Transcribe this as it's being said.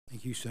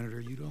Thank you, Senator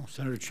Udall.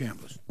 Senator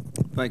Chambliss.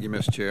 Thank you,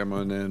 Mr.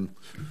 Chairman, and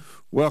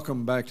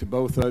welcome back to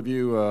both of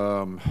you.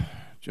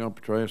 John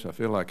Petraeus, I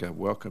feel like I've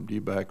welcomed you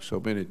back so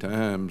many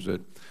times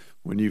that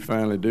when you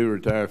finally do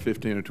retire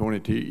 15 or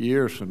 20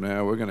 years from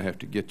now, we're going to have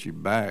to get you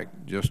back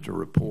just to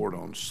report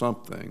on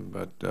something.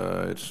 But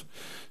it's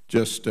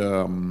just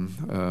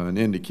an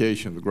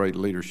indication of the great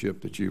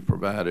leadership that you've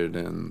provided,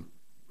 and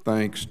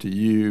thanks to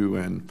you.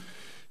 And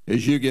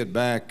as you get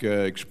back,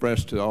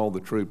 express to all the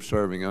troops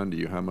serving under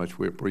you how much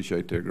we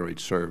appreciate their great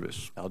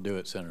service. I'll do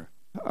it, Senator.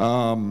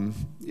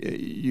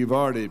 You've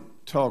already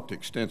talked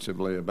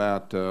extensively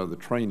about the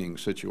training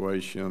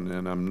situation,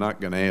 and I'm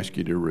not going to ask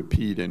you to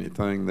repeat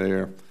anything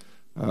there.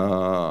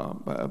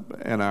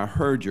 And I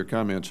heard your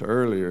comments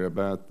earlier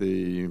about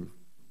the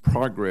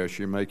progress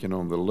you're making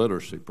on the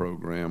literacy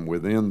program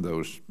within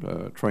those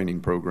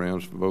training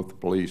programs for both the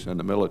police and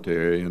the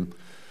military. And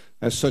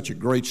that's such a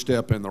great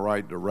step in the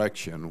right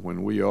direction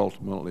when we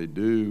ultimately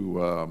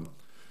do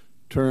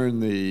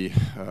turn the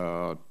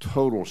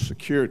total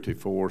security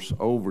force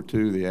over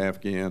to the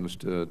Afghans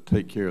to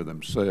take care of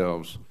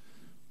themselves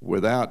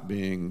without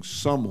being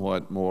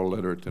somewhat more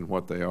literate than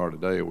what they are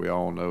today. We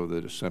all know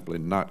that it's simply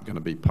not going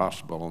to be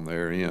possible on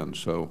their end.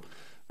 So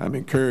I'm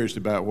encouraged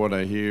about what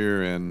I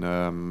hear, and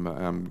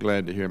I'm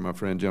glad to hear my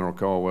friend General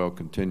Caldwell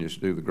continues to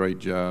do the great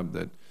job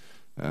that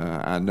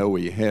I know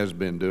he has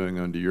been doing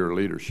under your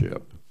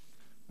leadership.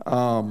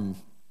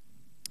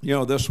 You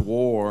know, this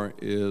war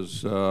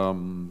is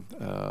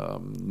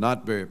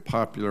not very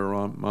popular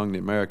among the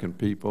American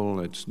people.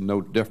 It's no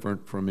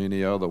different from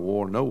any other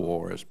war. No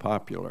war is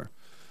popular.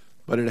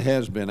 But it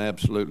has been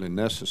absolutely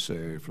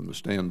necessary from the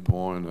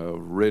standpoint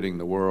of ridding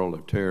the world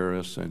of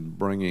terrorists and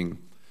bringing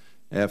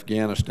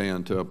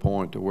Afghanistan to a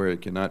point to where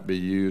it cannot be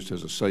used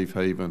as a safe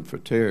haven for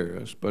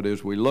terrorists. But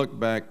as we look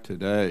back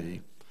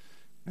today,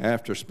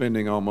 after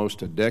spending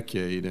almost a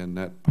decade in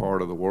that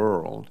part of the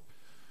world,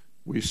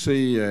 we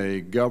see a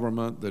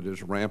government that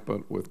is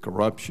rampant with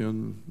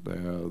corruption.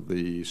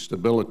 The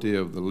stability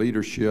of the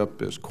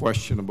leadership is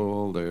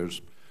questionable.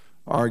 There's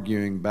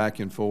arguing back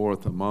and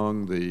forth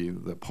among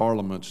the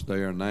parliaments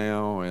there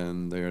now,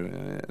 and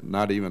they're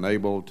not even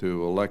able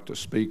to elect a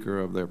speaker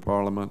of their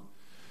parliament.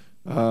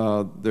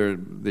 The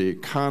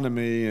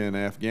economy in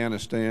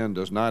Afghanistan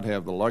does not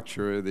have the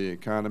luxury of the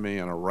economy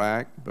in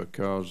Iraq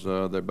because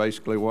there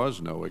basically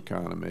was no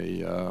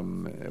economy,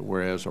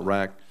 whereas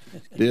Iraq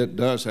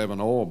does have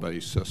an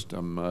oil-based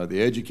system. The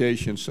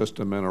education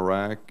system in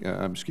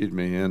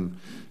in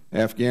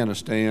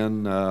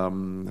Afghanistan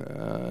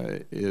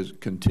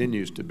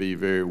continues to be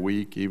very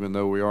weak, even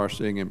though we are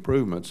seeing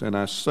improvements. And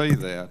I say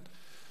that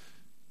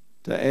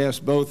to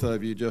ask both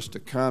of you just to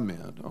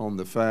comment on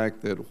the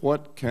fact that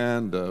what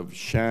kind of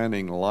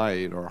shining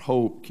light or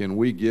hope can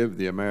we give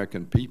the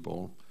American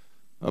people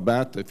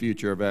about the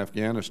future of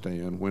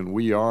Afghanistan when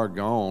we are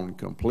gone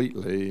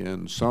completely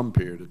in some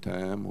period of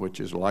time, which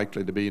is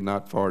likely to be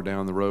not far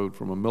down the road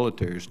from a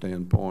military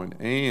standpoint.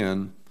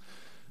 And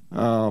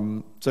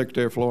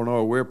Secretary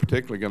Flournoy, we're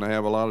particularly going to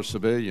have a lot of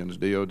civilians,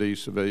 DOD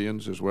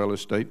civilians, as well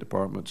as State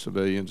Department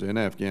civilians in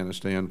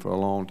Afghanistan for a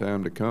long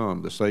time to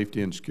come. The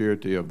safety and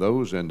security of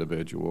those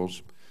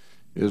individuals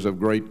is of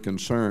great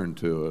concern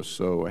to us.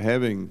 So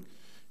having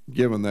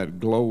given that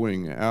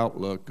glowing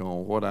outlook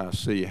on what I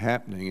see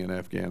happening in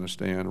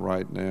Afghanistan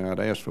right now, I'd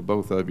ask for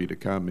both of you to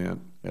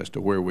comment as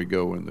to where we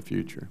go in the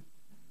future.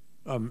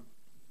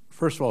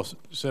 First of all,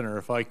 Senator,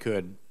 if I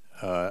could,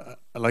 I'd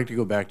like to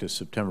go back to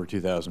September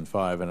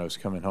 2005, and I was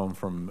coming home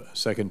from a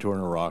second tour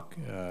in Iraq.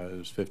 It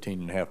was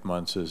 15.5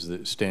 months as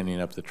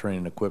standing up the train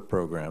and equip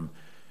program.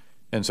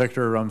 And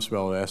Secretary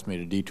Rumsfeld asked me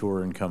to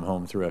detour and come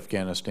home through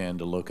Afghanistan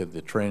to look at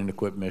the train and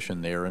equip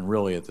mission there and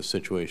really at the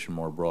situation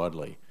more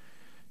broadly.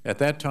 At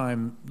that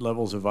time,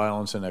 levels of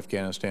violence in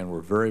Afghanistan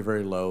were very,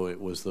 very low. It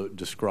was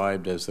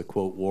described as the,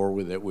 quote,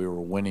 war that we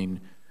were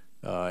winning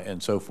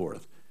and so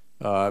forth.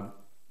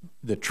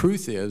 The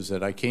truth is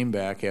that I came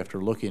back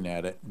after looking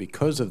at it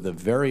because of the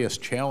various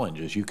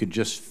challenges. You could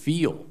just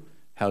feel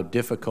how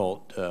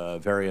difficult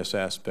various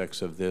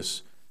aspects of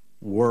this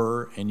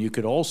were, and you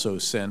could also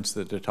sense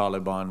that the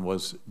Taliban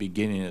was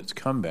beginning its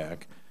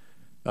comeback.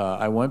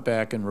 I went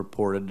back and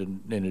reported,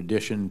 in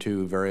addition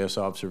to various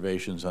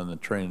observations on the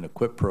train and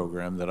equip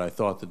program, that I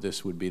thought that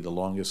this would be the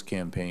longest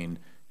campaign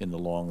in the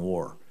long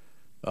war.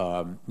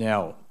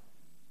 Now,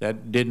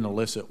 that didn't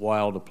elicit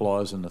wild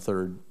applause in the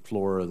third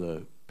floor of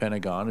the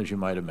Pentagon, as you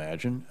might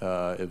imagine.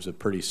 It was a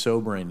pretty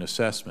sobering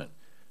assessment,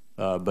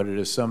 but it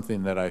is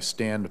something that I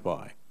stand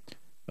by.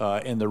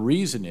 And the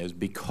reason is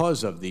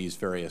because of these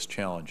various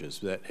challenges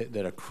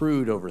that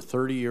accrued over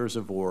 30 years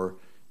of war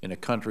in a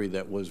country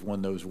that was,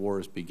 when those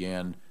wars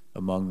began,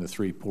 among the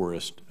 3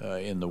 poorest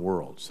in the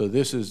world. So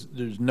there's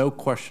no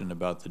question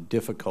about the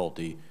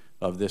difficulty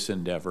of this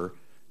endeavor.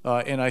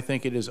 And I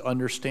think it is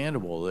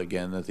understandable,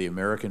 again, that the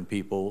American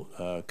people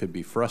could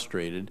be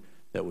frustrated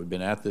that we've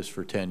been at this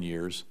for 10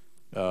 years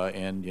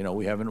and, you know,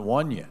 we haven't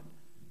won yet.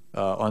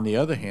 On the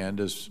other hand,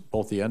 as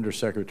both the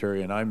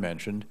Undersecretary and I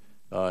mentioned,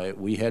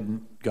 we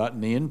hadn't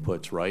gotten the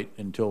inputs right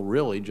until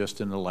really just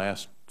in the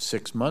last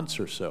 6 months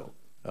or so.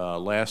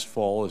 Last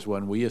fall is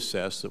when we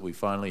assessed that we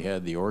finally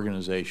had the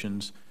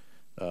organizations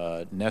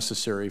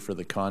necessary for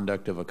the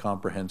conduct of a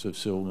comprehensive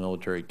civil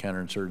military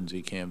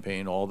counterinsurgency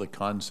campaign, all the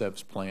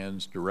concepts,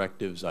 plans,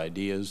 directives,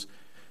 ideas,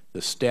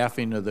 the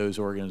staffing of those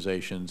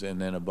organizations,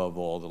 and then above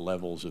all the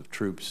levels of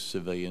troops,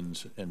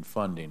 civilians, and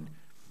funding,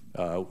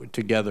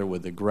 together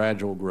with the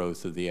gradual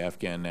growth of the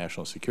Afghan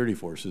National Security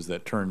Forces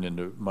that turned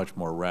into much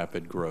more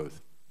rapid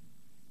growth.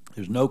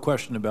 There's no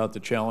question about the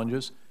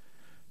challenges.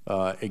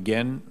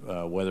 Again,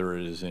 whether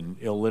it is in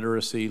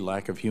illiteracy,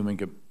 lack of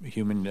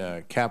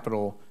human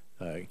capital,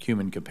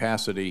 human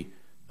capacity,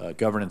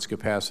 governance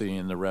capacity,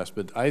 and the rest,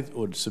 but I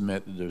would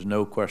submit that there's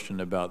no question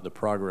about the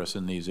progress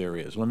in these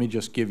areas. Let me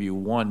just give you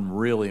one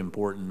really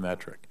important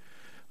metric.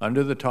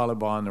 Under the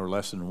Taliban, there were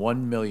less than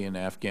 1 million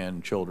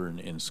Afghan children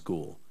in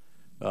school.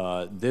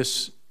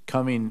 This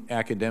coming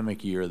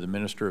academic year, the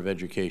Minister of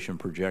Education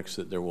projects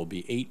that there will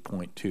be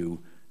 8.2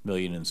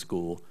 million in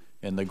school,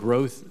 and the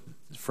growth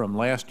from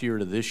last year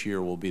to this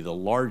year will be the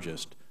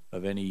largest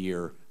of any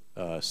year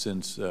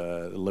since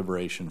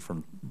liberation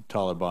from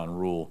Taliban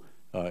rule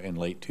in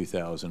late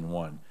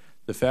 2001.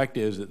 The fact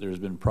is that there's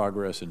been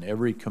progress in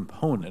every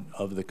component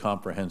of the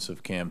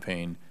comprehensive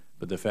campaign,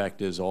 but the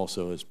fact is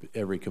also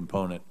every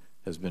component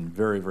has been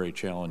very, very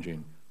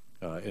challenging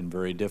and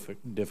very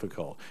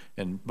difficult.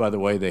 And by the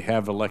way, they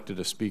have elected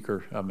a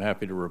speaker, I'm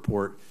happy to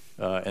report,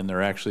 and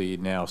they're actually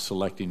now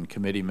selecting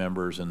committee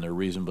members, and they're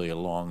reasonably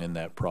along in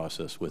that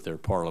process with their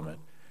parliament.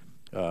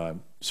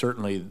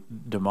 Certainly,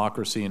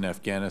 democracy in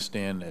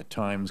Afghanistan at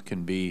times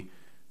can be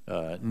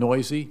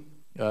noisy,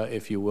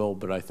 if you will,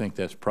 but I think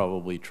that's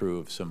probably true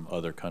of some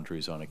other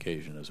countries on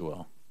occasion as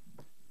well.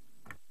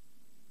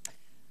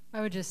 I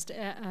would just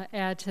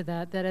add to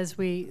that, that as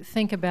we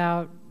think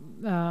about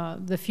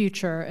the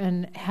future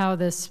and how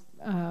this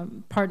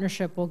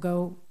partnership will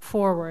go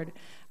forward,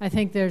 I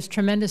think there's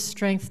tremendous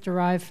strength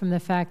derived from the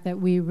fact that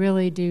we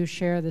really do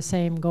share the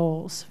same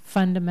goals.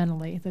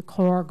 Fundamentally, the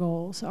core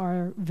goals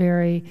are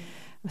very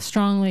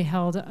strongly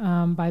held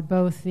by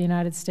both the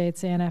United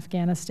States and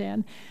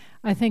Afghanistan.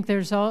 I think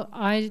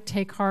I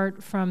take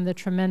heart from the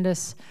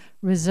tremendous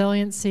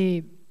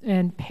resiliency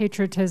and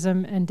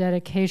patriotism and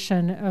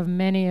dedication of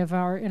many of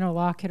our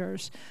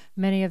interlocutors,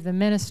 many of the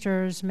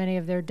ministers, many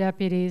of their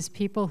deputies,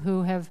 people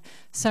who have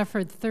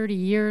suffered 30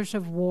 years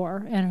of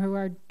war and who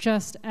are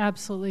just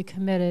absolutely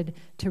committed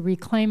to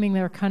reclaiming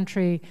their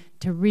country,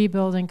 to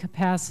rebuilding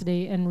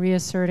capacity and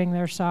reasserting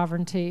their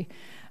sovereignty.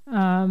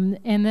 And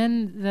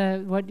then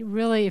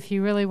if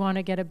you really want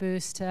to get a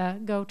boost,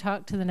 go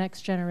talk to the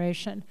next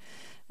generation.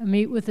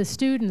 Meet with the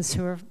students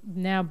who are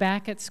now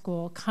back at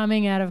school,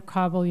 coming out of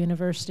Kabul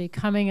University,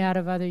 coming out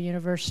of other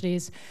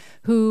universities,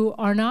 who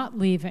are not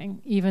leaving,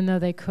 even though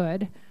they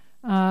could,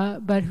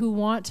 but who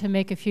want to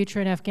make a future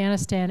in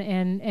Afghanistan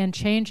and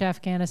change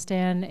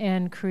Afghanistan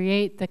and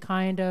create the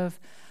kind of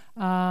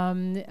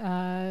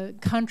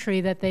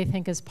country that they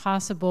think is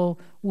possible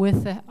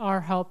with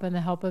our help and the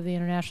help of the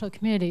international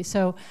community.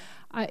 So,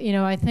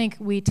 I think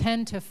we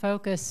tend to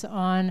focus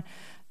on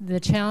the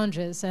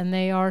challenges, and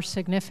they are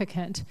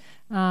significant.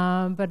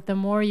 But the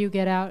more you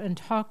get out and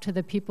talk to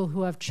the people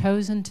who have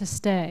chosen to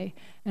stay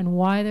and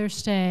why they're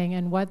staying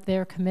and what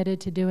they're committed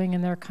to doing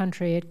in their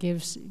country, it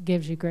gives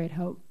you great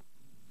hope.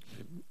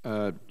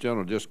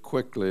 General, just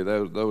quickly,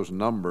 those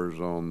numbers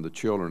on the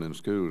children in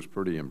school is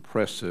pretty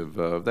impressive.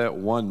 That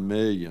 1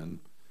 million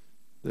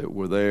that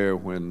were there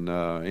when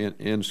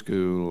in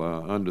school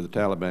under the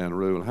Taliban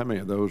rule, how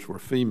many of those were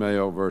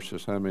female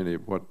versus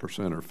what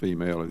percent are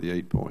female of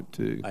the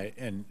 8.2?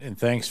 And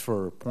thanks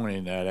for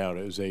pointing that out.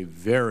 It was a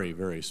very,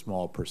 very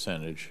small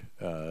percentage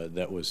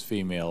that was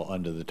female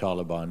under the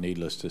Taliban,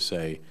 needless to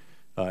say.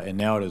 And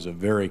now it is a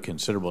very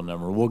considerable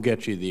number. We'll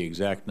get you the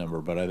exact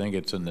number, but I think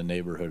it's in the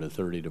neighborhood of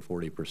 30 to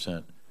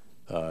 40%.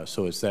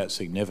 So it's that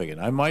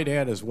significant. I might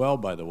add as well,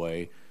 by the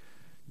way,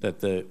 that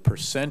the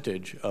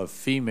percentage of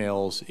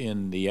females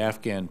in the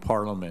Afghan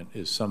parliament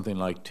is something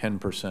like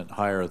 10%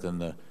 higher than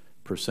the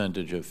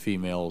percentage of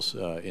females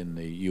in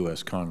the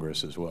U.S.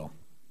 Congress as well.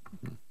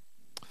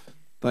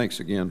 Thanks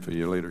again for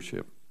your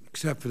leadership.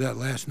 Except for that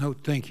last note,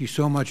 thank you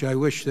so much. I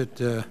wish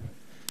that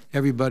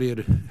everybody had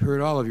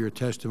heard all of your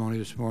testimony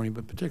this morning,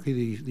 but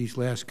particularly these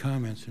last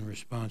comments in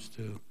response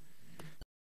to